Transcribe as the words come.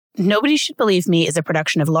Nobody Should Believe Me is a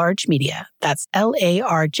production of Large Media. That's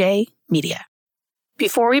LARJ Media.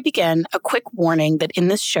 Before we begin, a quick warning that in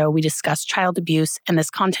this show we discuss child abuse and this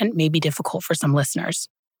content may be difficult for some listeners.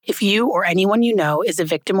 If you or anyone you know is a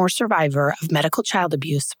victim or survivor of medical child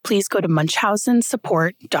abuse, please go to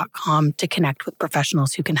munchausensupport.com to connect with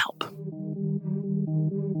professionals who can help.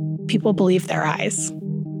 People believe their eyes.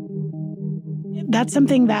 That's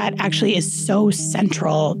something that actually is so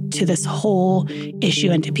central to this whole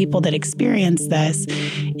issue and to people that experience this,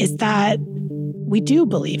 is that we do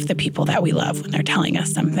believe the people that we love when they're telling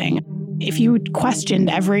us something. If you questioned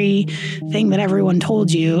everything that everyone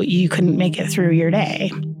told you, you couldn't make it through your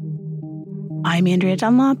day. I'm Andrea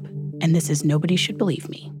Dunlop, and this is Nobody Should Believe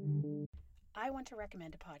Me. I want to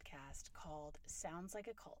recommend a podcast called Sounds Like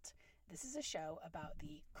a Cult. This is a show about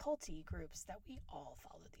the culty groups that we all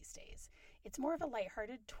follow these days. It's more of a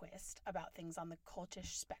lighthearted twist about things on the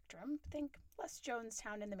cultish spectrum. Think less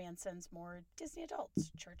Jonestown and the Mansons, more Disney adults,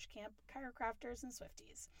 church camp, chiropractors, and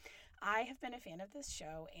Swifties. I have been a fan of this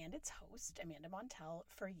show and its host, Amanda Montell,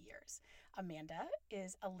 for years. Amanda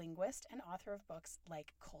is a linguist and author of books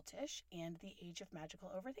like Cultish and The Age of Magical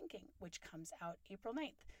Overthinking, which comes out April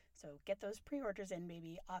 9th. So get those pre-orders in,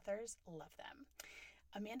 baby. Authors love them.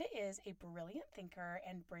 Amanda is a brilliant thinker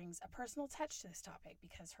and brings a personal touch to this topic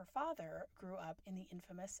because her father grew up in the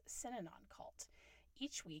infamous Synanon cult.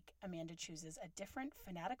 Each week, Amanda chooses a different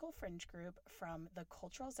fanatical fringe group from the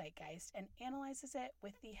cultural zeitgeist and analyzes it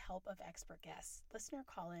with the help of expert guests, listener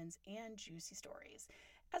call-ins, and juicy stories,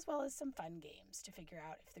 as well as some fun games to figure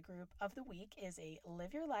out if the group of the week is a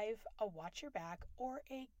live your life, a watch your back, or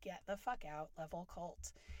a get the fuck out level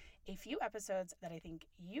cult. A few episodes that I think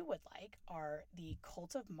you would like are the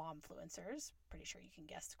Cult of Momfluencers, pretty sure you can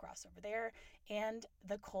guess the crossover there, and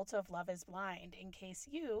the Cult of Love is Blind, in case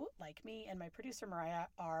you, like me and my producer Mariah,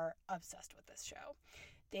 are obsessed with this show.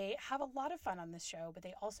 They have a lot of fun on this show, but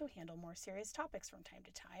they also handle more serious topics from time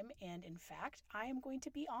to time. And in fact, I am going to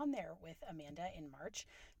be on there with Amanda in March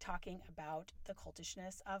talking about the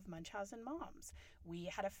cultishness of Munchausen moms. We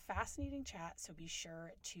had a fascinating chat, so be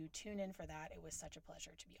sure to tune in for that. It was such a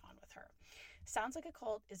pleasure to be on with her. Sounds Like a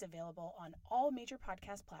Cult is available on all major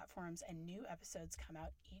podcast platforms, and new episodes come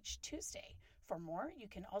out each Tuesday. For more, you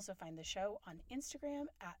can also find the show on Instagram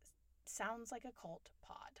at Sounds Like a Cult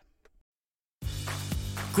Pod.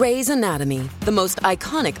 Grey's Anatomy, the most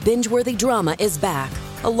iconic binge-worthy drama, is back,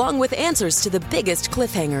 along with answers to the biggest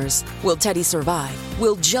cliffhangers. Will Teddy survive?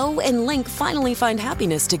 Will Joe and Link finally find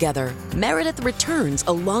happiness together? Meredith returns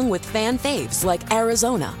along with fan faves like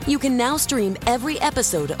Arizona. You can now stream every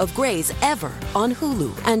episode of Grey's ever on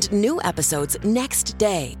Hulu, and new episodes next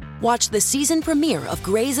day. Watch the season premiere of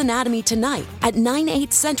Grey's Anatomy tonight at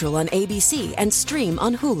 9/8 Central on ABC and stream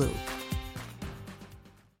on Hulu.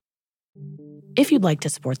 If you'd like to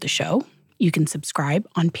support the show, you can subscribe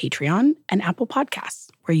on Patreon and Apple Podcasts,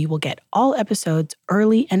 where you will get all episodes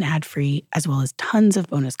early and ad-free, as well as tons of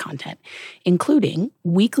bonus content, including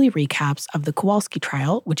weekly recaps of the Kowalski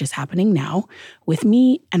trial, which is happening now, with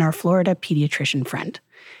me and our Florida pediatrician friend.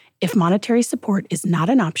 If monetary support is not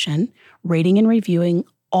an option, rating and reviewing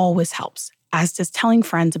always helps, as does telling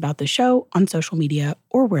friends about the show on social media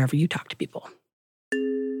or wherever you talk to people.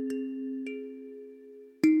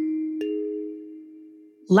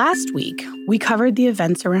 Last week, we covered the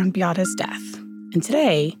events around Beata's death, and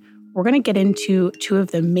today, we're going to get into two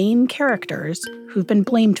of the main characters who've been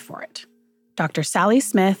blamed for it, Dr. Sally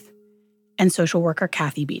Smith and social worker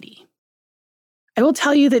Kathy Beatty. I will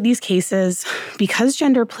tell you that these cases, because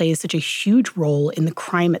gender plays such a huge role in the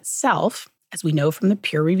crime itself, as we know from the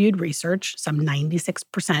peer-reviewed research, some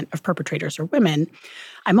 96% of perpetrators are women,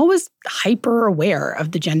 I'm always hyper-aware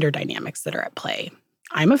of the gender dynamics that are at play.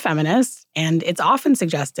 I'm a feminist, and it's often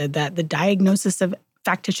suggested that the diagnosis of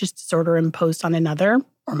factitious disorder imposed on another,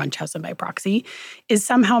 or Munchausen by proxy, is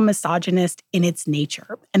somehow misogynist in its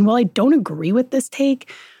nature. And while I don't agree with this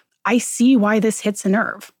take, I see why this hits a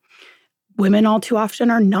nerve. Women all too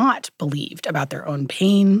often are not believed about their own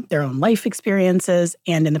pain, their own life experiences,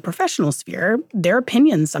 and in the professional sphere, their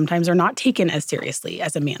opinions sometimes are not taken as seriously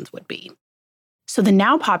as a man's would be. So the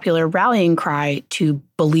now popular rallying cry to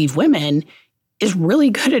believe women is really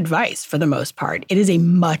good advice for the most part. It is a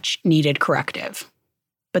much needed corrective.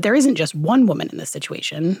 But there isn't just one woman in this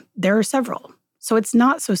situation, there are several. So it's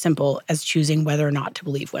not so simple as choosing whether or not to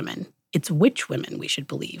believe women. It's which women we should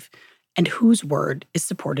believe and whose word is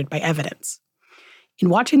supported by evidence. In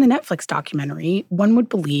watching the Netflix documentary, one would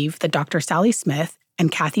believe that Dr. Sally Smith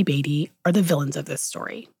and Kathy Beatty are the villains of this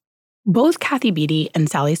story. Both Kathy Beatty and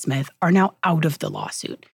Sally Smith are now out of the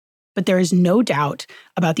lawsuit. But there is no doubt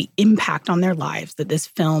about the impact on their lives that this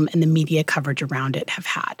film and the media coverage around it have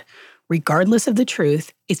had. Regardless of the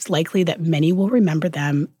truth, it's likely that many will remember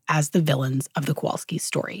them as the villains of the Kowalski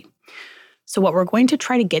story. So what we're going to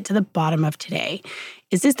try to get to the bottom of today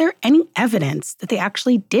is there any evidence that they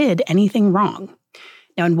actually did anything wrong?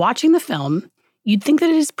 Now, in watching the film, you'd think that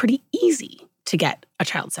it is pretty easy to get a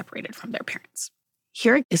child separated from their parents.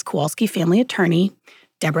 Here is Kowalski family attorney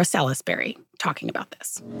Deborah Salisbury talking about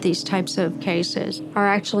this. These types of cases are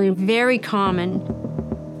actually very common.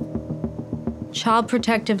 Child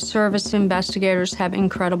Protective Service investigators have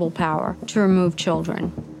incredible power to remove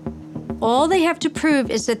children. All they have to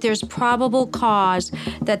prove is that there's probable cause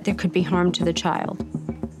that there could be harm to the child.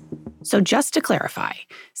 So just to clarify,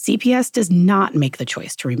 CPS does not make the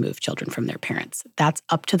choice to remove children from their parents. That's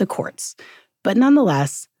up to the courts. But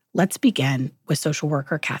nonetheless, let's begin with social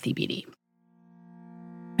worker Kathy Beatty.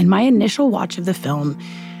 In my initial watch of the film,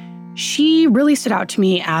 she really stood out to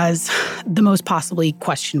me as the most possibly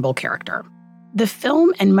questionable character. The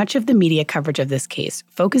film and much of the media coverage of this case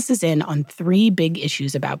focuses in on three big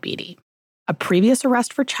issues about Beatty: a previous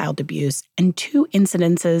arrest for child abuse and two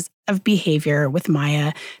incidences of behavior with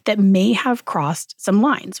Maya that may have crossed some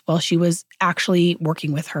lines while she was actually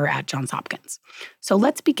working with her at Johns Hopkins. So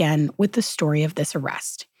let's begin with the story of this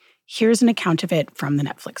arrest. Here's an account of it from the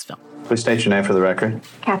Netflix film. Please state your name for the record.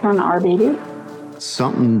 Catherine R. Beatty.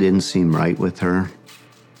 Something didn't seem right with her,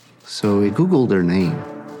 so he Googled her name.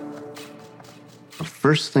 The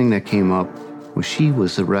first thing that came up was she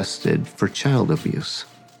was arrested for child abuse.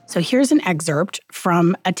 So here's an excerpt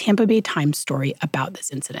from a Tampa Bay Times story about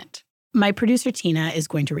this incident. My producer, Tina, is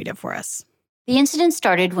going to read it for us. The incident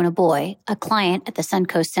started when a boy, a client at the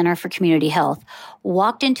Suncoast Center for Community Health,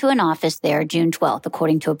 walked into an office there June 12th,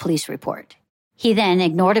 according to a police report. He then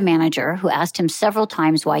ignored a manager who asked him several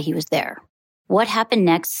times why he was there. What happened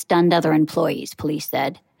next stunned other employees, police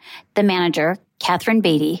said. The manager, Catherine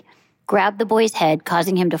Beatty, grabbed the boy's head,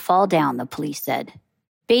 causing him to fall down, the police said.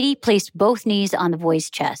 Beatty placed both knees on the boy's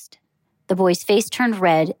chest. The boy's face turned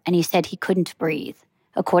red, and he said he couldn't breathe.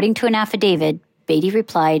 According to an affidavit, Beatty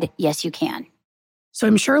replied, "Yes, you can." So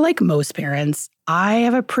I'm sure, like most parents, I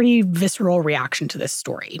have a pretty visceral reaction to this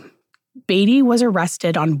story. Beatty was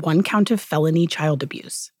arrested on one count of felony child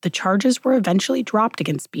abuse. The charges were eventually dropped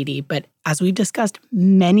against Beatty, but as we've discussed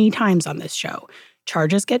many times on this show,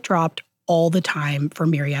 charges get dropped all the time for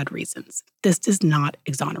myriad reasons. This does not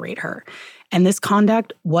exonerate her. And this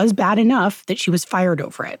conduct was bad enough that she was fired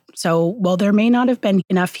over it. So while there may not have been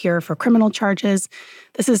enough here for criminal charges,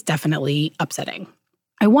 this is definitely upsetting.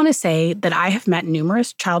 I want to say that I have met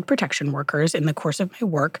numerous child protection workers in the course of my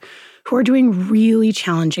work who are doing really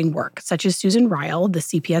challenging work, such as Susan Ryle, the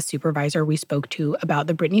CPS supervisor we spoke to about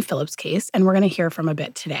the Brittany Phillips case, and we're going to hear from a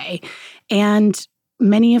bit today. And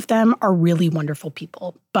many of them are really wonderful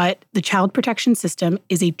people, but the child protection system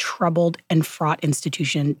is a troubled and fraught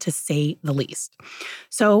institution, to say the least.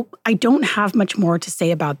 So I don't have much more to say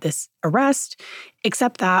about this arrest,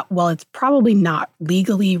 except that while it's probably not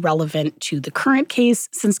legally relevant to the current case,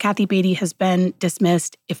 since Kathy Beatty has been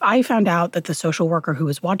dismissed, if I found out that the social worker who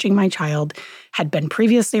was watching my child had been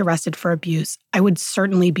previously arrested for abuse, I would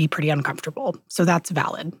certainly be pretty uncomfortable. So that's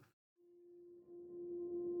valid.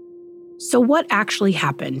 So what actually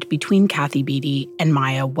happened between Kathy Beatty and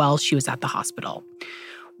Maya while she was at the hospital?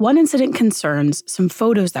 One incident concerns some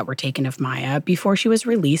photos that were taken of Maya before she was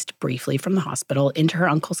released briefly from the hospital into her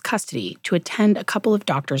uncle's custody to attend a couple of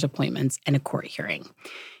doctor's appointments and a court hearing.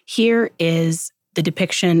 Here is the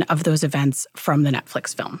depiction of those events from the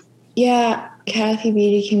Netflix film. Yeah, Kathy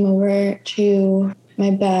Beatty came over to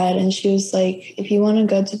my bed and she was like, if you want to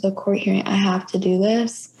go to the court hearing, I have to do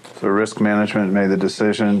this. So risk management made the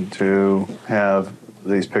decision to have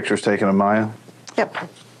these pictures taken of Maya? Yep.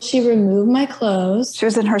 She removed my clothes. She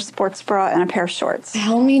was in her sports bra and a pair of shorts.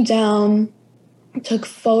 Held me down, took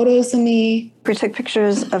photos of me. We took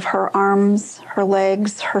pictures of her arms, her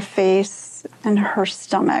legs, her face, and her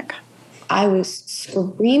stomach. I was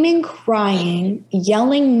screaming, crying,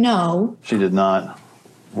 yelling no. She did not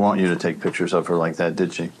want you to take pictures of her like that,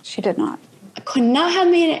 did she? She did not. I could not have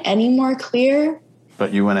made it any more clear.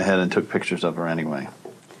 But you went ahead and took pictures of her anyway.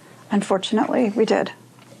 Unfortunately, we did.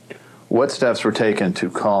 What steps were taken to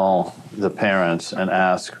call the parents and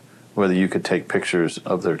ask whether you could take pictures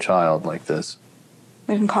of their child like this?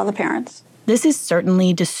 We didn't call the parents. This is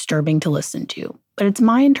certainly disturbing to listen to, but it's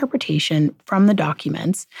my interpretation from the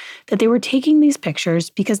documents that they were taking these pictures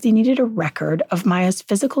because they needed a record of Maya's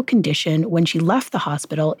physical condition when she left the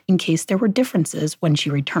hospital in case there were differences when she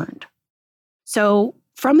returned. So,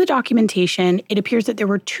 from the documentation, it appears that there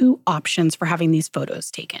were two options for having these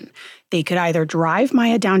photos taken. They could either drive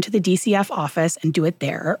Maya down to the DCF office and do it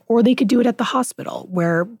there, or they could do it at the hospital,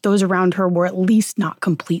 where those around her were at least not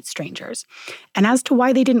complete strangers. And as to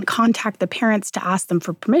why they didn't contact the parents to ask them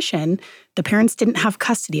for permission, the parents didn't have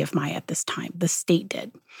custody of Maya at this time. The state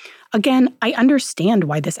did. Again, I understand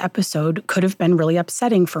why this episode could have been really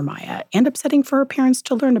upsetting for Maya and upsetting for her parents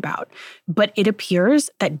to learn about. But it appears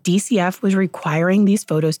that DCF was requiring these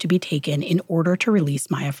photos to be taken in order to release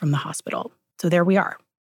Maya from the hospital. So there we are.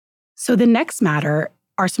 So the next matter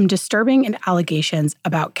are some disturbing allegations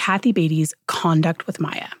about Kathy Beatty's conduct with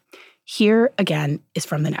Maya. Here, again, is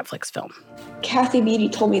from the Netflix film. Kathy Beatty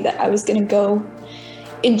told me that I was going to go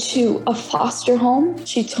into a foster home.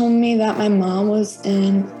 She told me that my mom was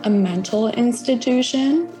in a mental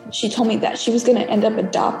institution. She told me that she was going to end up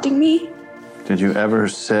adopting me. Did you ever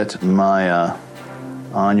sit Maya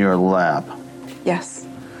on your lap? Yes.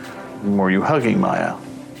 Were you hugging Maya?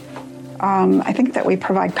 I think that we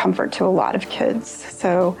provide comfort to a lot of kids.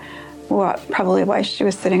 So probably while she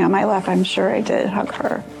was sitting on my lap, I'm sure I did hug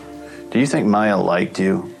her. Do you think Maya liked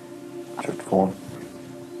you? Truthful.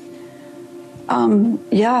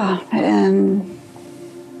 Yeah, and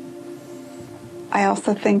I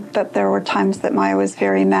also think that there were times that Maya was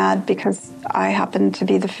very mad because I happened to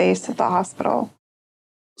be the face of the hospital.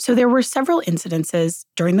 So there were several incidences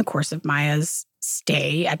during the course of Maya's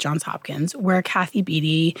stay at Johns Hopkins where Kathy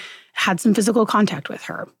Beatty had some physical contact with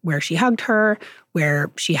her, where she hugged her, where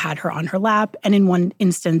she had her on her lap, and in one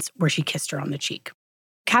instance where she kissed her on the cheek.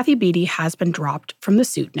 Kathy Beatty has been dropped from the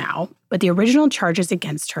suit now, but the original charges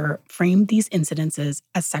against her framed these incidences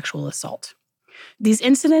as sexual assault. These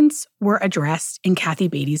incidents were addressed in Kathy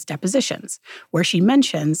Beatty's depositions, where she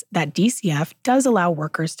mentions that DCF does allow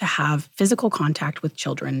workers to have physical contact with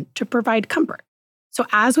children to provide comfort. So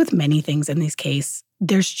as with many things in this case,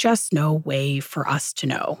 there's just no way for us to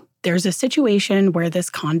know. There's a situation where this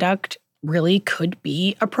conduct really could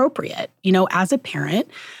be appropriate. You know, as a parent,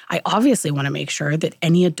 I obviously want to make sure that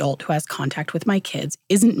any adult who has contact with my kids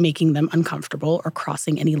isn't making them uncomfortable or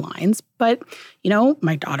crossing any lines. But, you know,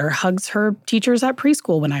 my daughter hugs her teachers at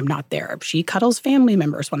preschool when I'm not there. She cuddles family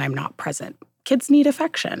members when I'm not present. Kids need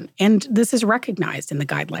affection, and this is recognized in the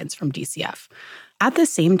guidelines from DCF. At the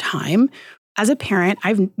same time, as a parent,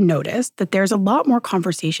 I've noticed that there's a lot more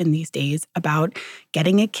conversation these days about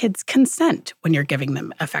getting a kid's consent when you're giving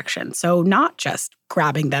them affection. So not just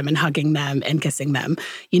grabbing them and hugging them and kissing them,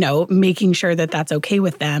 you know, making sure that that's okay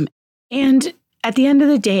with them. And at the end of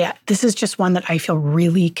the day, this is just one that I feel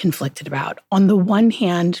really conflicted about. On the one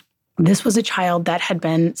hand, this was a child that had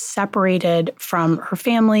been separated from her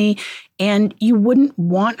family, and you wouldn't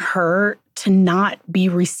want her to not be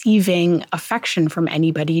receiving affection from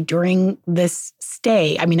anybody during this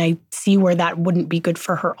stay. I mean, I see where that wouldn't be good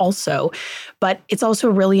for her also. But it's also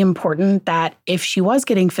really important that if she was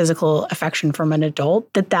getting physical affection from an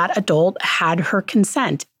adult, that adult had her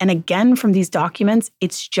consent. And again, from these documents,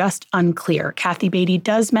 it's just unclear. Kathy Beatty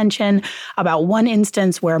does mention about one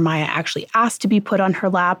instance where Maya actually asked to be put on her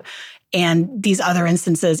lap. And these other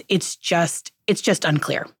instances, it's just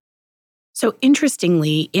unclear. So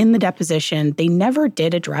interestingly, in the deposition, they never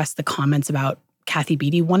did address the comments about Kathy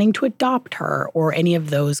Beatty wanting to adopt her or any of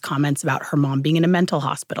those comments about her mom being in a mental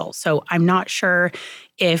hospital. So I'm not sure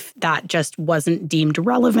if that just wasn't deemed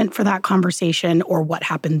relevant for that conversation or what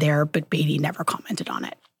happened there, but Beatty never commented on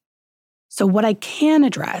it. So what I can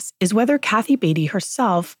address is whether Kathy Beatty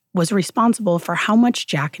herself was responsible for how much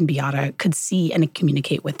Jack and Beata could see and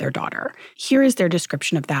communicate with their daughter. Here is their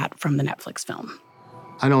description of that from the Netflix film.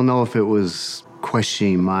 I don't know if it was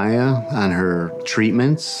questioning Maya on her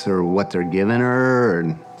treatments or what they're giving her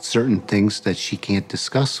and certain things that she can't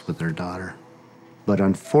discuss with her daughter. But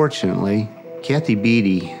unfortunately, Kathy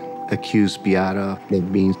Beatty accused Beata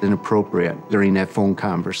of being inappropriate during that phone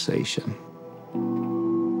conversation.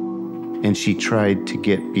 And she tried to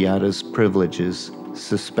get Beata's privileges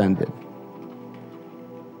suspended.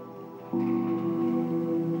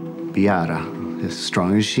 Beata, as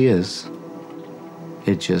strong as she is,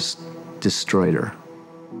 it just destroyed her.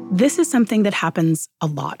 This is something that happens a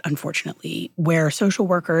lot, unfortunately, where social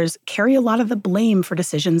workers carry a lot of the blame for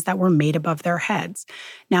decisions that were made above their heads.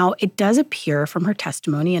 Now, it does appear from her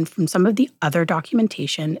testimony and from some of the other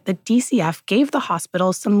documentation that DCF gave the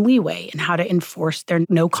hospital some leeway in how to enforce their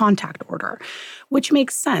no-contact order, which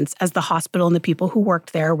makes sense as the hospital and the people who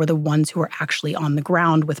worked there were the ones who were actually on the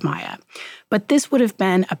ground with Maya. But this would have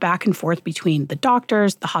been a back and forth between the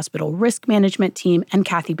doctors, the hospital risk management team, and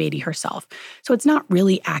Kathy Beatty herself. So it's not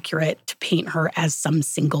really accurate to paint her as some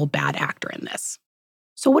single bad actor in this.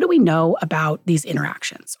 So what do we know about these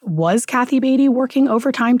interactions? Was Kathy Beatty working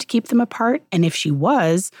overtime to keep them apart? And if she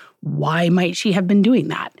was, why might she have been doing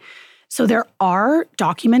that? So there are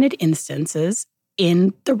documented instances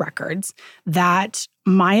in the records that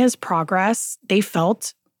Maya's progress, they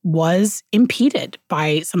felt, was impeded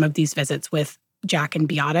by some of these visits with Jack and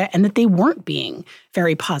Beata, and that they weren't being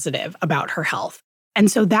very positive about her health.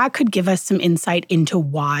 And so that could give us some insight into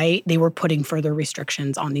why they were putting further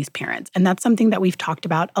restrictions on these parents. And that's something that we've talked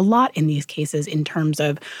about a lot in these cases in terms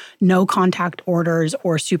of no contact orders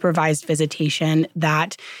or supervised visitation,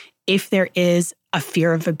 that if there is a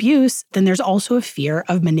fear of abuse, then there's also a fear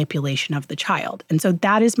of manipulation of the child. And so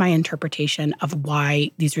that is my interpretation of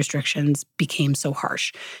why these restrictions became so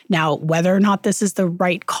harsh. Now, whether or not this is the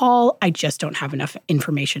right call, I just don't have enough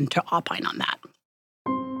information to opine on that.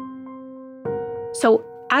 So,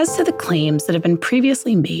 as to the claims that have been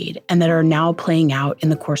previously made and that are now playing out in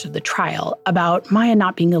the course of the trial about Maya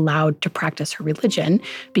not being allowed to practice her religion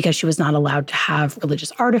because she was not allowed to have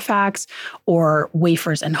religious artifacts or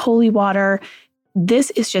wafers and holy water, this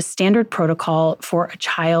is just standard protocol for a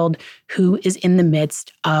child who is in the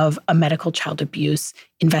midst of a medical child abuse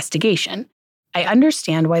investigation. I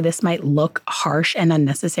understand why this might look harsh and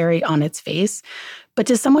unnecessary on its face, but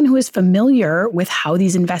to someone who is familiar with how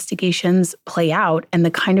these investigations play out and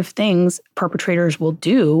the kind of things perpetrators will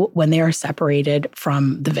do when they are separated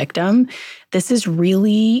from the victim, this is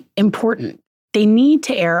really important. They need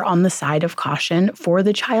to err on the side of caution for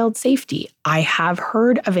the child's safety. I have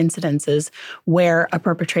heard of incidences where a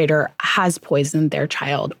perpetrator has poisoned their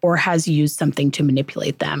child or has used something to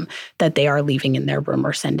manipulate them that they are leaving in their room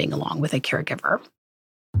or sending along with a caregiver.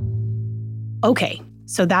 Okay,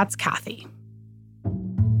 so that's Kathy.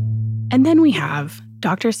 And then we have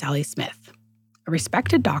Dr. Sally Smith, a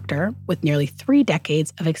respected doctor with nearly 3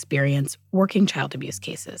 decades of experience working child abuse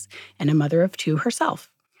cases and a mother of 2 herself.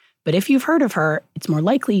 But if you've heard of her, it's more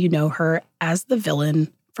likely you know her as the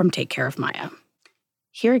villain from Take Care of Maya.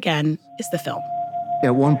 Here again is the film.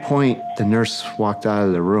 At one point, the nurse walked out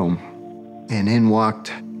of the room, and in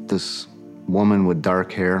walked this woman with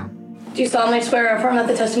dark hair. Do you solemnly swear or affirm that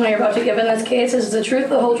the testimony you're about to give in this case is the truth,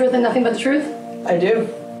 the whole truth, and nothing but the truth? I do.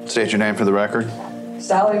 State your name for the record.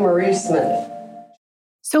 Sally Marie Smith.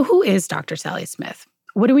 So who is Dr. Sally Smith?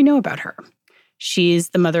 What do we know about her? She's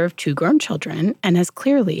the mother of 2 grown children and has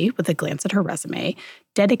clearly, with a glance at her resume,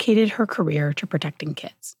 dedicated her career to protecting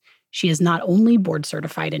kids. She is not only board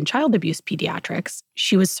certified in child abuse pediatrics,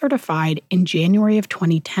 she was certified in January of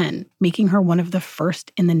 2010, making her one of the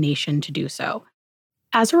first in the nation to do so.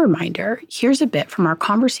 As a reminder, here's a bit from our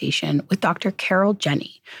conversation with Dr. Carol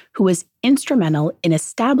Jenny, who was instrumental in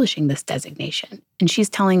establishing this designation, and she's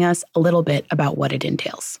telling us a little bit about what it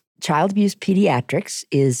entails. Child abuse pediatrics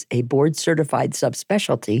is a board-certified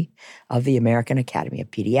subspecialty of the American Academy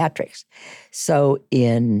of Pediatrics. So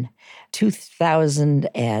in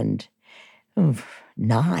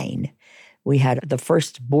 2009, we had the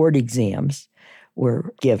first board exams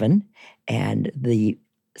were given, and the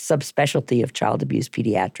subspecialty of child abuse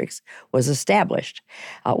pediatrics was established.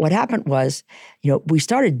 What happened was, we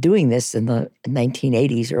started doing this in the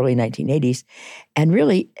 1980s, early 1980s, and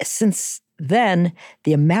really since then,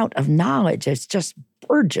 the amount of knowledge has just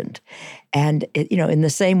burgeoned. And, in the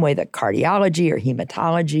same way that cardiology or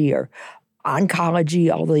hematology or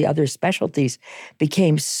oncology, all the other specialties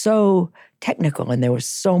became so technical and there was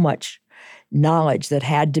so much knowledge that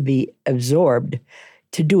had to be absorbed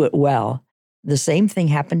to do it well. The same thing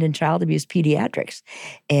happened in child abuse pediatrics.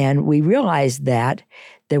 And we realized that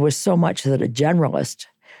there was so much that a generalist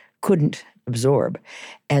couldn't absorb.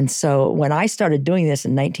 And so when I started doing this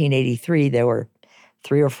in 1983, there were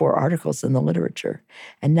 3 or 4 articles in the literature.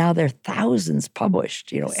 And now there are thousands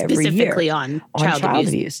published, every year. Specifically on child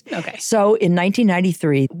abuse. Okay. So in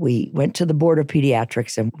 1993, we went to the Board of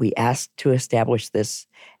Pediatrics and we asked to establish this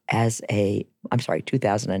as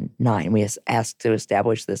 2009, we asked to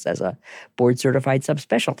establish this as a board-certified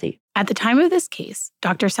subspecialty. At the time of this case,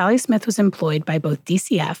 Dr. Sally Smith was employed by both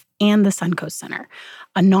DCF and the Suncoast Center,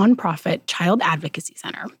 a nonprofit child advocacy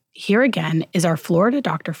center. Here again is our Florida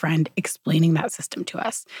doctor friend explaining that system to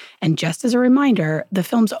us. And just as a reminder, the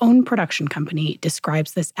film's own production company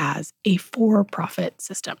describes this as a for-profit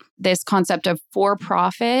system. This concept of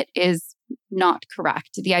for-profit is not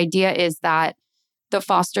correct. The idea is that the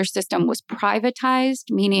foster system was privatized,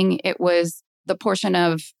 meaning it was the portion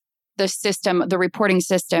of the system, the reporting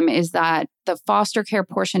system is that the foster care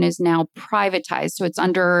portion is now privatized. So it's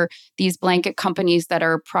under these blanket companies that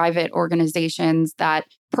are private organizations that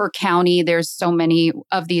per county, there's so many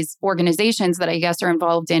of these organizations that I guess are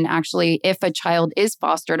involved in actually, if a child is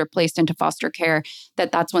fostered or placed into foster care,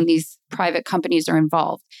 that's when these private companies are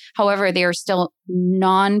involved. However, they are still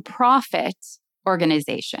nonprofit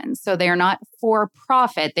organizations. So they are not for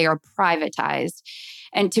profit, they are privatized.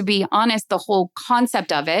 And to be honest, the whole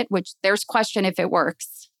concept of it, which there's question if it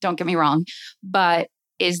works, don't get me wrong, but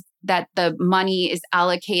is that the money is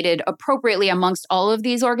allocated appropriately amongst all of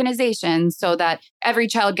these organizations so that every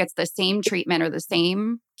child gets the same treatment or the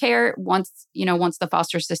same care once the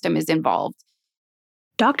foster system is involved.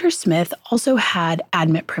 Dr. Smith also had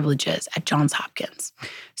admit privileges at Johns Hopkins.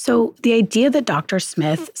 So the idea that Dr.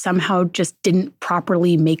 Smith somehow just didn't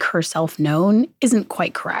properly make herself known isn't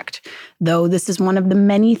quite correct, though this is one of the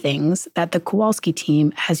many things that the Kowalski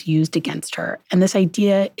team has used against her. And this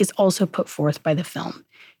idea is also put forth by the film.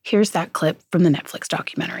 Here's that clip from the Netflix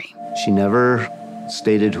documentary. She never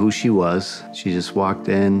stated who she was. She just walked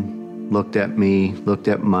in, looked at me, looked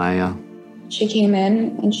at Maya. She came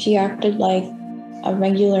in and she acted like a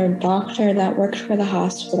regular doctor that worked for the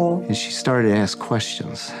hospital. And she started to ask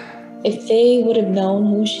questions. If they would have known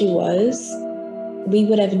who she was, we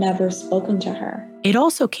would have never spoken to her. It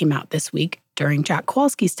also came out this week during Jack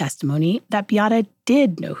Kowalski's testimony that Beata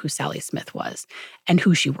did know who Sally Smith was and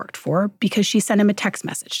who she worked for because she sent him a text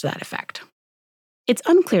message to that effect. It's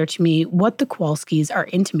unclear to me what the Kowalskis are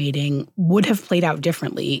intimating would have played out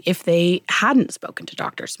differently if they hadn't spoken to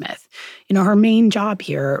Dr. Smith. Her main job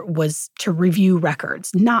here was to review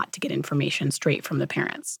records, not to get information straight from the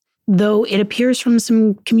parents. Though it appears from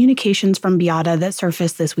some communications from Beata that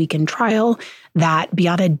surfaced this week in trial that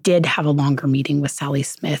Beata did have a longer meeting with Sally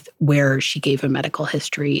Smith where she gave a medical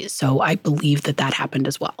history, so I believe that happened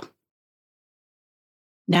as well.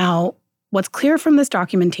 Now, what's clear from this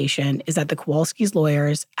documentation is that the Kowalskis'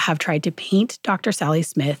 lawyers have tried to paint Dr. Sally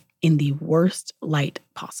Smith in the worst light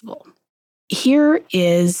possible. Here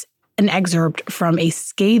is an excerpt from a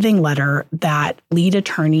scathing letter that lead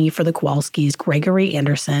attorney for the Kowalskis, Gregory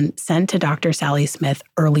Anderson, sent to Dr. Sally Smith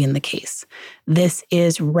early in the case. This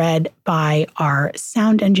is read by our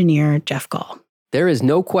sound engineer, Jeff Gall. There is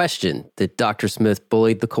no question that Dr. Smith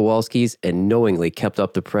bullied the Kowalskis and knowingly kept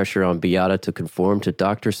up the pressure on Beata to conform to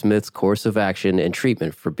Dr. Smith's course of action and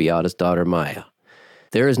treatment for Beata's daughter, Maya.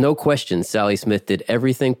 There is no question Sally Smith did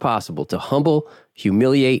everything possible to humble,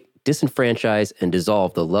 humiliate, disenfranchise, and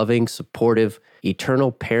dissolve the loving, supportive,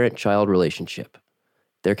 eternal parent-child relationship.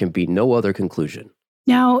 There can be no other conclusion.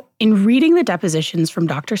 Now, in reading the depositions from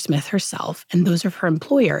Dr. Smith herself and those of her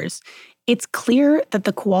employers, it's clear that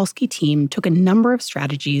the Kowalski team took a number of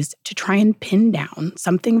strategies to try and pin down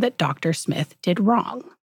something that Dr. Smith did wrong.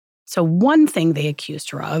 So one thing they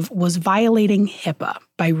accused her of was violating HIPAA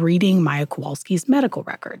by reading Maya Kowalski's medical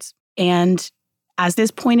records. And as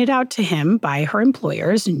is pointed out to him by her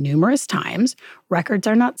employers numerous times, records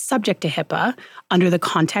are not subject to HIPAA under the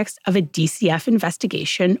context of a DCF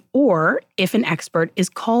investigation or if an expert is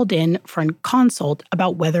called in for a consult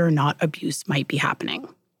about whether or not abuse might be happening.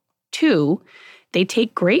 2, they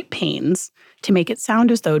take great pains to make it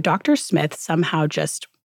sound as though Dr. Smith somehow just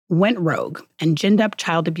went rogue and ginned up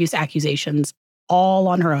child abuse accusations all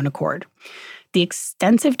on her own accord. The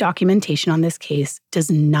extensive documentation on this case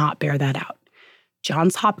does not bear that out.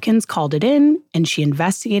 Johns Hopkins called it in, and she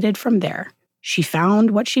investigated from there. She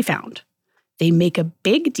found what she found. They make a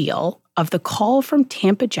big deal of the call from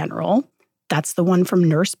Tampa General, that's the one from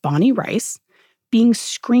Nurse Bonnie Rice, being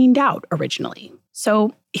screened out originally.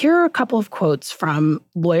 So here are a couple of quotes from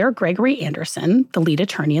lawyer Gregory Anderson, the lead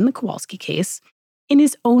attorney in the Kowalski case, in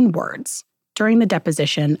his own words during the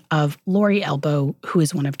deposition of Lori Elbow, who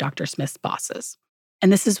is one of Dr. Smith's bosses.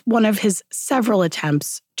 And this is one of his several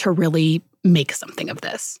attempts to really make something of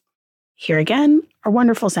this. Here again, our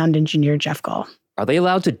wonderful sound engineer, Jeff Gall. Are they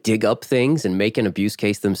allowed to dig up things and make an abuse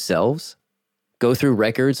case themselves? Go through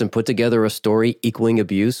records and put together a story equaling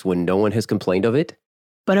abuse when no one has complained of it?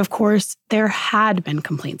 But of course, there had been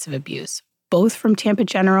complaints of abuse, both from Tampa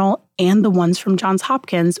General and the ones from Johns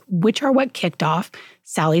Hopkins, which are what kicked off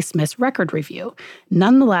Sally Smith's record review.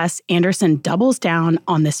 Nonetheless, Anderson doubles down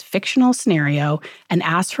on this fictional scenario and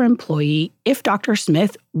asks her employee if Dr.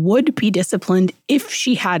 Smith would be disciplined if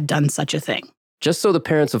she had done such a thing. Just so the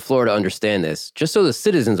parents of Florida understand this, just so the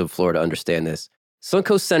citizens of Florida understand this,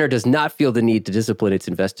 Suncoast Center does not feel the need to discipline its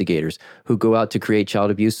investigators who go out to create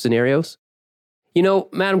child abuse scenarios.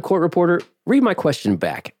 Madam Court Reporter, read my question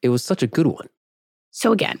back. It was such a good one.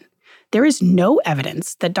 So again, there is no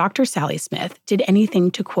evidence that Dr. Sally Smith did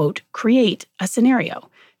anything to, quote, create a scenario.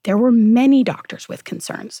 There were many doctors with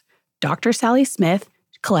concerns. Dr. Sally Smith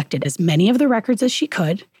collected as many of the records as she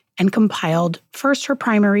could and compiled first her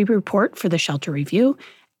primary report for the shelter review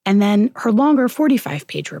and then her longer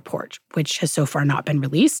 45-page report, which has so far not been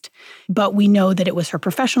released. But we know that it was her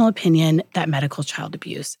professional opinion that medical child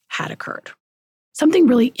abuse had occurred. Something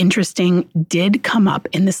really interesting did come up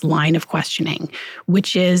in this line of questioning,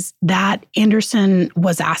 which is that Anderson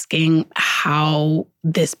was asking how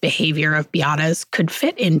this behavior of Beata's could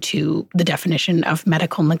fit into the definition of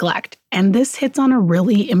medical neglect. And this hits on a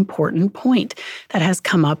really important point that has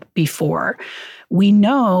come up before. We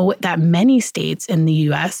know that many states in the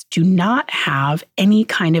U.S. do not have any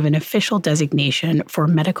kind of an official designation for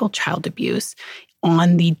medical child abuse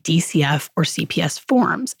on the DCF or CPS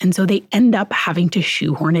forms. And so they end up having to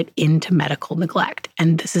shoehorn it into medical neglect.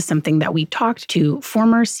 And this is something that we talked to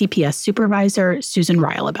former CPS supervisor Susan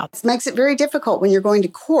Ryle about. It makes it very difficult when you're going to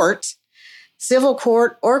court, civil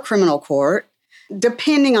court or criminal court,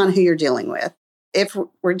 depending on who you're dealing with. If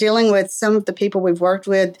we're dealing with some of the people we've worked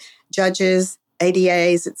with, judges,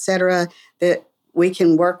 ADAs, et cetera, that we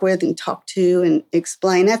can work with and talk to and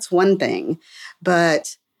explain, that's one thing.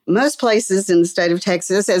 But most places in the state of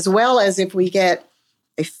Texas, as well as if we get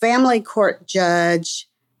a family court judge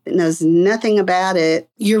that knows nothing about it.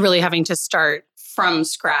 You're really having to start from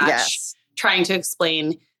scratch, yes, trying to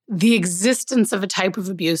explain the existence of a type of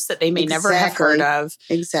abuse that they may never have heard of.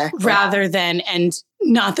 Exactly. Rather than, and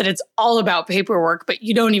not that it's all about paperwork, but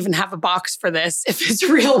you don't even have a box for this. If it's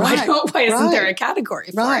real, right, why isn't there a category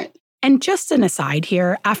for it? And just an aside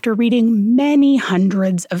here, after reading many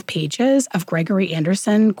hundreds of pages of Gregory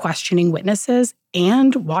Anderson questioning witnesses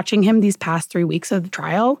and watching him these past 3 weeks of the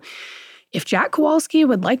trial, if Jack Kowalski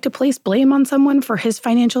would like to place blame on someone for his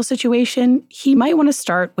financial situation, he might want to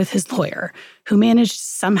start with his lawyer, who managed to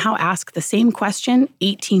somehow ask the same question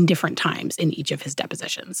 18 different times in each of his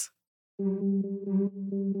depositions.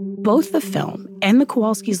 Both the film and the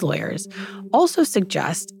Kowalski's lawyers also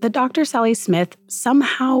suggest that Dr. Sally Smith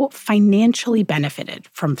somehow financially benefited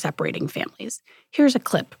from separating families. Here's a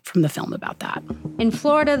clip from the film about that. In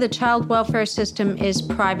Florida, the child welfare system is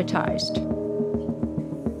privatized.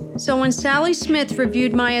 So when Sally Smith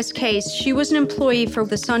reviewed Maya's case, she was an employee for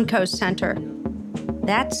the Suncoast Center.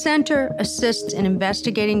 That center assists in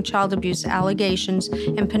investigating child abuse allegations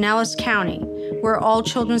in Pinellas County, where All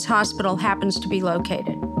Children's Hospital happens to be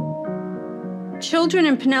located. Children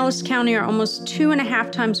in Pinellas County are almost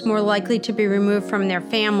 2.5 times more likely to be removed from their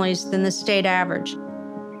families than the state average.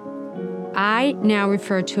 I now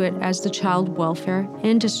refer to it as the child welfare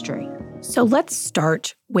industry. So let's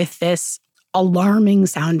start with this alarming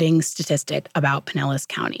sounding statistic about Pinellas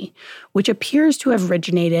County, which appears to have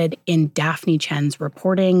originated in Daphne Chen's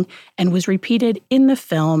reporting and was repeated in the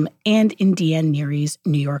film and in Deanne Neary's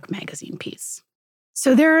New York Magazine piece.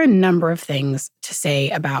 So there are a number of things to say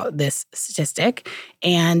about this statistic,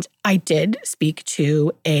 and I did speak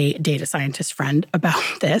to a data scientist friend about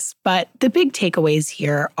this, but the big takeaways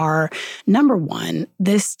here are, number one,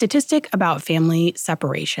 this statistic about family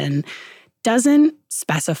separation doesn't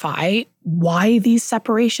specify why these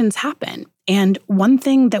separations happen. And one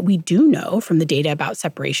thing that we do know from the data about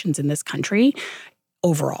separations in this country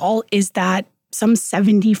overall is that some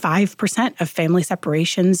 75% of family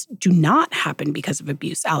separations do not happen because of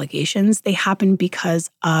abuse allegations. They happen because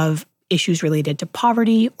of issues related to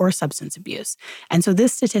poverty or substance abuse. And so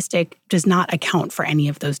this statistic does not account for any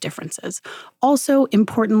of those differences. Also,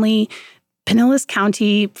 importantly, Pinellas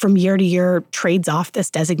County from year to year trades off this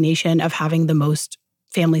designation of having the most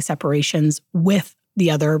family separations with the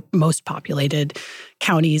other most populated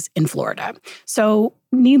counties in Florida. So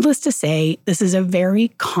needless to say, this is a very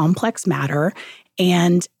complex matter,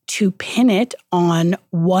 and to pin it on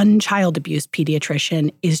one child abuse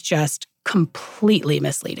pediatrician is just completely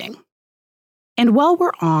misleading. And while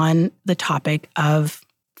we're on the topic of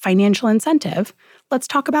financial incentive, let's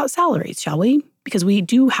talk about salaries, shall we? Because we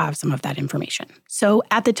do have some of that information. So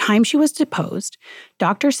at the time she was deposed,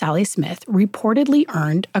 Dr. Sally Smith reportedly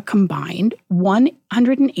earned a combined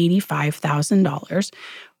 $185,000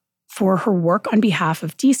 for her work on behalf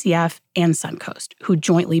of DCF and Suncoast, who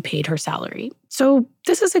jointly paid her salary. So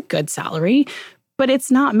this is a good salary, but it's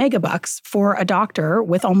not megabucks for a doctor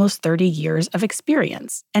with almost 30 years of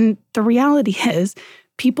experience. And the reality is,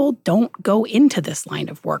 people don't go into this line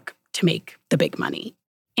of work to make the big money.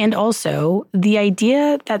 And also, the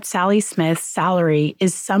idea that Sally Smith's salary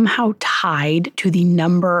is somehow tied to the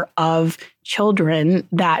number of children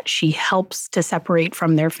that she helps to separate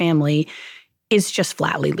from their family is just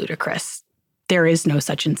flatly ludicrous. There is no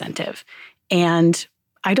such incentive. And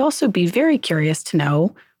I'd also be very curious to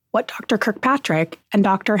know what Dr. Kirkpatrick and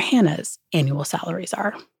Dr. Hannah's annual salaries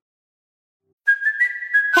are.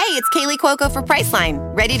 Hey, it's Kaylee Cuoco for Priceline.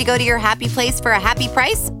 Ready to go to your happy place for a happy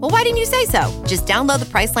price? Well, why didn't you say so? Just download the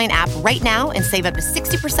Priceline app right now and save up to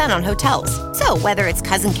 60% on hotels. So whether it's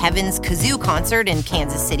Cousin Kevin's Kazoo Concert in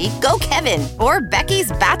Kansas City, go Kevin, or Becky's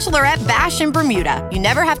Bachelorette Bash in Bermuda, you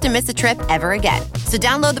never have to miss a trip ever again. So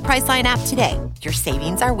download the Priceline app today. Your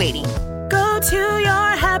savings are waiting. Go to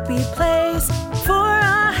your happy place for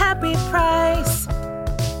a happy price.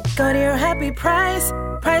 Go to your happy price,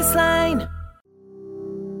 Priceline.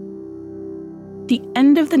 The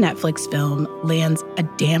end of the Netflix film lands a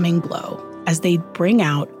damning blow as they bring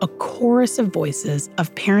out a chorus of voices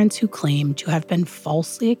of parents who claim to have been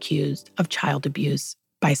falsely accused of child abuse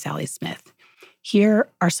by Sally Smith. Here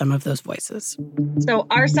are some of those voices. So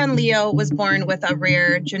our son Leo was born with a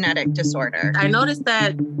rare genetic disorder. I noticed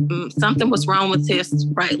that something was wrong with his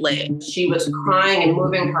right leg. She was crying and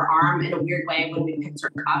moving her arm in a weird way when we picked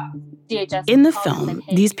her up. In the film,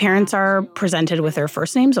 these parents are presented with their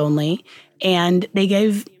first names only, and they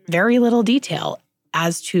gave very little detail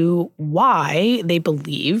as to why they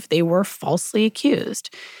believe they were falsely accused.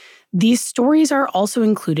 These stories are also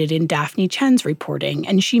included in Daphne Chen's reporting,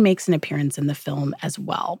 and she makes an appearance in the film as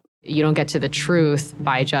well. You don't get to the truth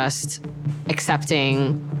by just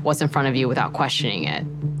accepting what's in front of you without questioning it.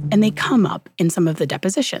 And they come up in some of the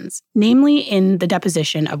depositions, namely in the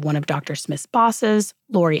deposition of one of Dr. Smith's bosses,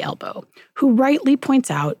 Lori Elbow, who rightly points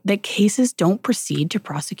out that cases don't proceed to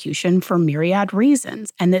prosecution for myriad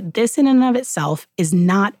reasons, and that this in and of itself is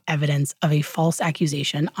not evidence of a false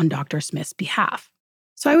accusation on Dr. Smith's behalf.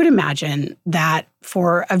 So I would imagine that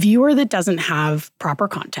for a viewer that doesn't have proper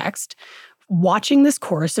context, watching this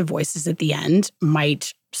chorus of voices at the end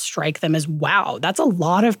might strike them as, wow, that's a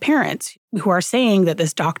lot of parents who are saying that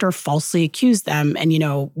this doctor falsely accused them. And,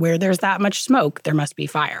 where there's that much smoke, there must be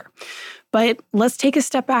fire. But let's take a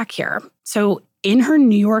step back here. So in her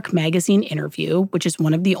New York Magazine interview, which is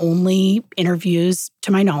one of the only interviews,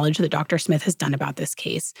 to my knowledge, that Dr. Smith has done about this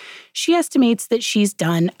case, she estimates that she's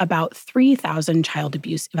done about 3,000 child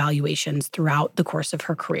abuse evaluations throughout the course of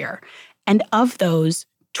her career. And of those,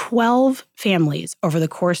 12 families over the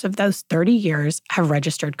course of those 30 years have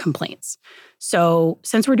registered complaints. So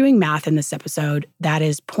since we're doing math in this episode, that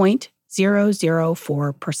is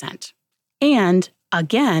 0.004%. And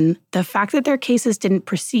again, the fact that their cases didn't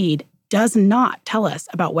proceed does not tell us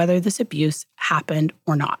about whether this abuse happened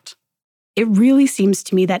or not. It really seems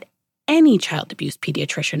to me that any child abuse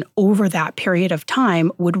pediatrician over that period of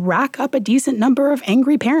time would rack up a decent number of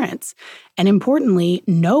angry parents. And importantly,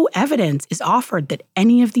 no evidence is offered that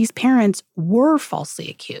any of these parents were falsely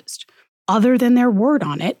accused, other than their word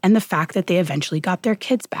on it and the fact that they eventually got their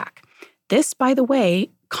kids back. This, by the way,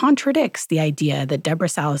 contradicts the idea that Deborah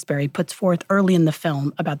Salisbury puts forth early in the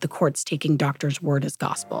film about the courts taking doctors' word as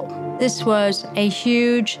gospel. This was a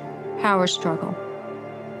huge power struggle.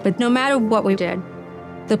 But no matter what we did,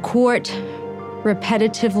 the court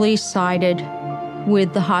repetitively sided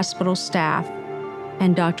with the hospital staff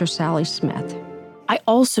and Dr. Sally Smith. I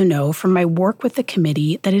also know from my work with the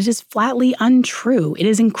committee that it is flatly untrue. It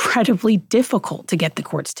is incredibly difficult to get the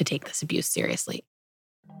courts to take this abuse seriously.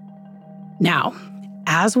 Now,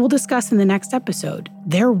 as we'll discuss in the next episode,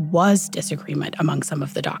 there was disagreement among some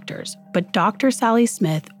of the doctors, but Dr. Sally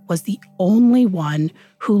Smith was the only one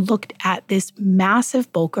who looked at this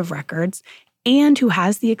massive bulk of records and who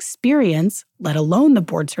has the experience, let alone the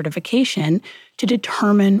board certification, to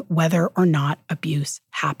determine whether or not abuse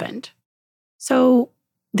happened. So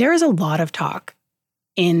there is a lot of talk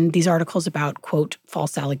in these articles about, quote,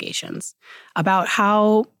 false allegations, about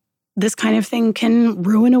how this kind of thing can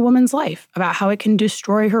ruin a woman's life, about how it can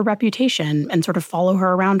destroy her reputation and sort of follow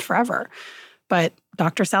her around forever. But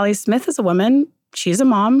Dr. Sally Smith is a woman. She's a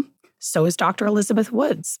mom. So is Dr. Elizabeth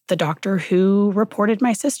Woods, the doctor who reported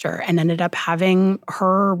my sister and ended up having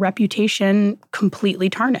her reputation completely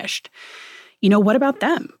tarnished. What about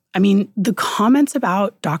them? I mean, the comments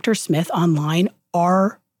about Dr. Smith online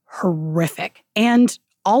are horrific. And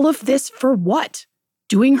all of this for what?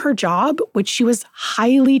 Doing her job, which she was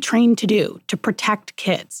highly trained to do, to protect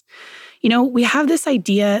kids. We have this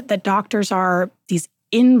idea that doctors are these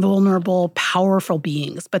invulnerable, powerful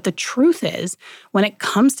beings. But the truth is, when it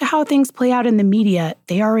comes to how things play out in the media,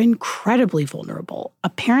 they are incredibly vulnerable. A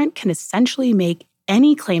parent can essentially make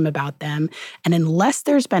any claim about them, and unless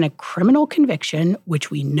there's been a criminal conviction,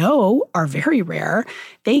 which we know are very rare,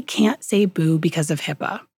 they can't say boo because of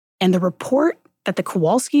HIPAA. And the report that the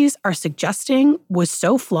Kowalskis are suggesting was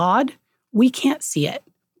so flawed, we can't see it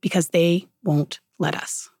because they won't let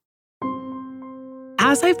us.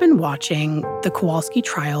 As I've been watching the Kowalski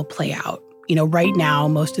trial play out, right now,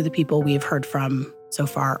 most of the people we've heard from so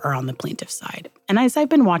far are on the plaintiff's side. And as I've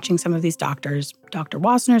been watching some of these doctors, Dr.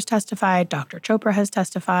 Wasser's testified, Dr. Chopra has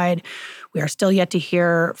testified. We are still yet to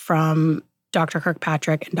hear from Dr.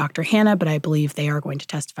 Kirkpatrick and Dr. Hanna, but I believe they are going to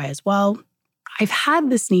testify as well. I've had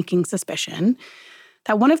the sneaking suspicion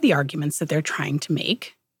that one of the arguments that they're trying to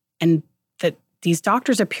make, and that these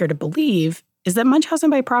doctors appear to believe, is that Munchausen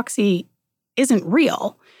by proxy isn't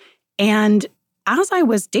real. And as I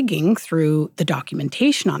was digging through the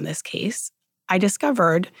documentation on this case, I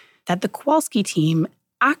discovered that the Kowalski team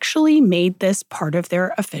actually made this part of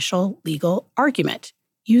their official legal argument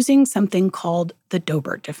using something called the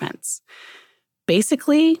Dobert defense.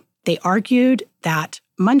 Basically, they argued that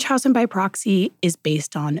Munchausen by proxy is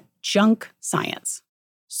based on junk science.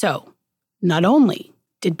 So, not only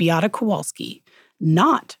did Beata Kowalski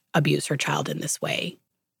not abuse her child in this way,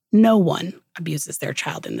 no one abuses their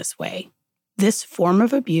child in this way. This form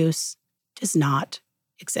of abuse does not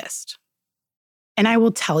exist. And I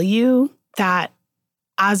will tell you that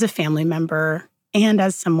as a family member and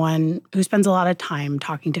as someone who spends a lot of time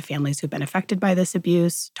talking to families who've been affected by this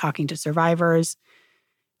abuse, talking to survivors,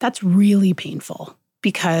 that's really painful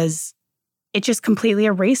because it just completely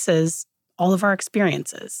erases all of our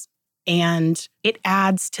experiences. And it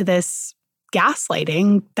adds to this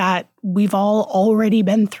gaslighting that we've all already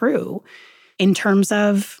been through in terms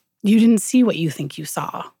of you didn't see what you think you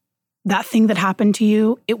saw. That thing that happened to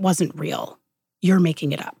you, it wasn't real. You're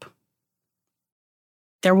making it up.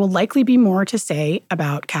 There will likely be more to say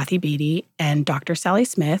about Kathy Beatty and Dr. Sally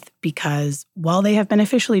Smith because while they have been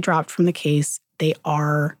officially dropped from the case, they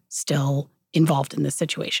are still involved in this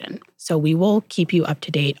situation. So we will keep you up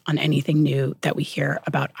to date on anything new that we hear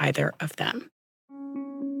about either of them.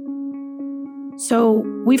 So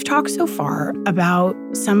we've talked so far about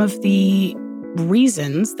some of the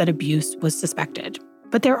reasons that abuse was suspected.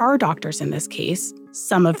 But there are doctors in this case,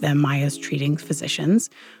 some of them Maya's treating physicians,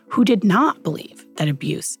 who did not believe that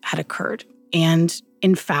abuse had occurred. And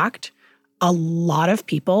in fact, a lot of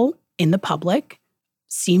people in the public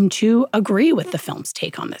seem to agree with the film's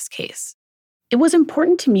take on this case. It was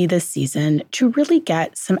important to me this season to really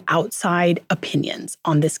get some outside opinions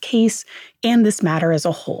on this case and this matter as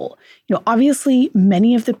a whole. Obviously,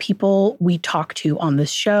 many of the people we talk to on this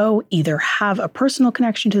show either have a personal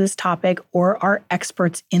connection to this topic or are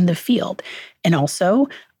experts in the field. And also,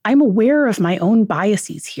 I'm aware of my own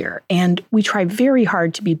biases here, and we try very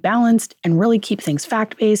hard to be balanced and really keep things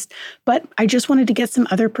fact-based, but I just wanted to get some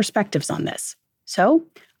other perspectives on this. So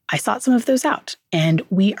I sought some of those out, and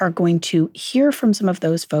we are going to hear from some of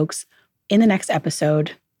those folks in the next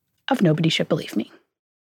episode of Nobody Should Believe Me.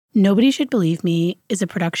 Nobody Should Believe Me is a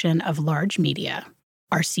production of Large Media.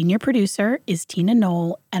 Our senior producer is Tina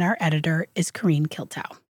Knoll, and our editor is Corrine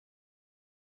Kiltow.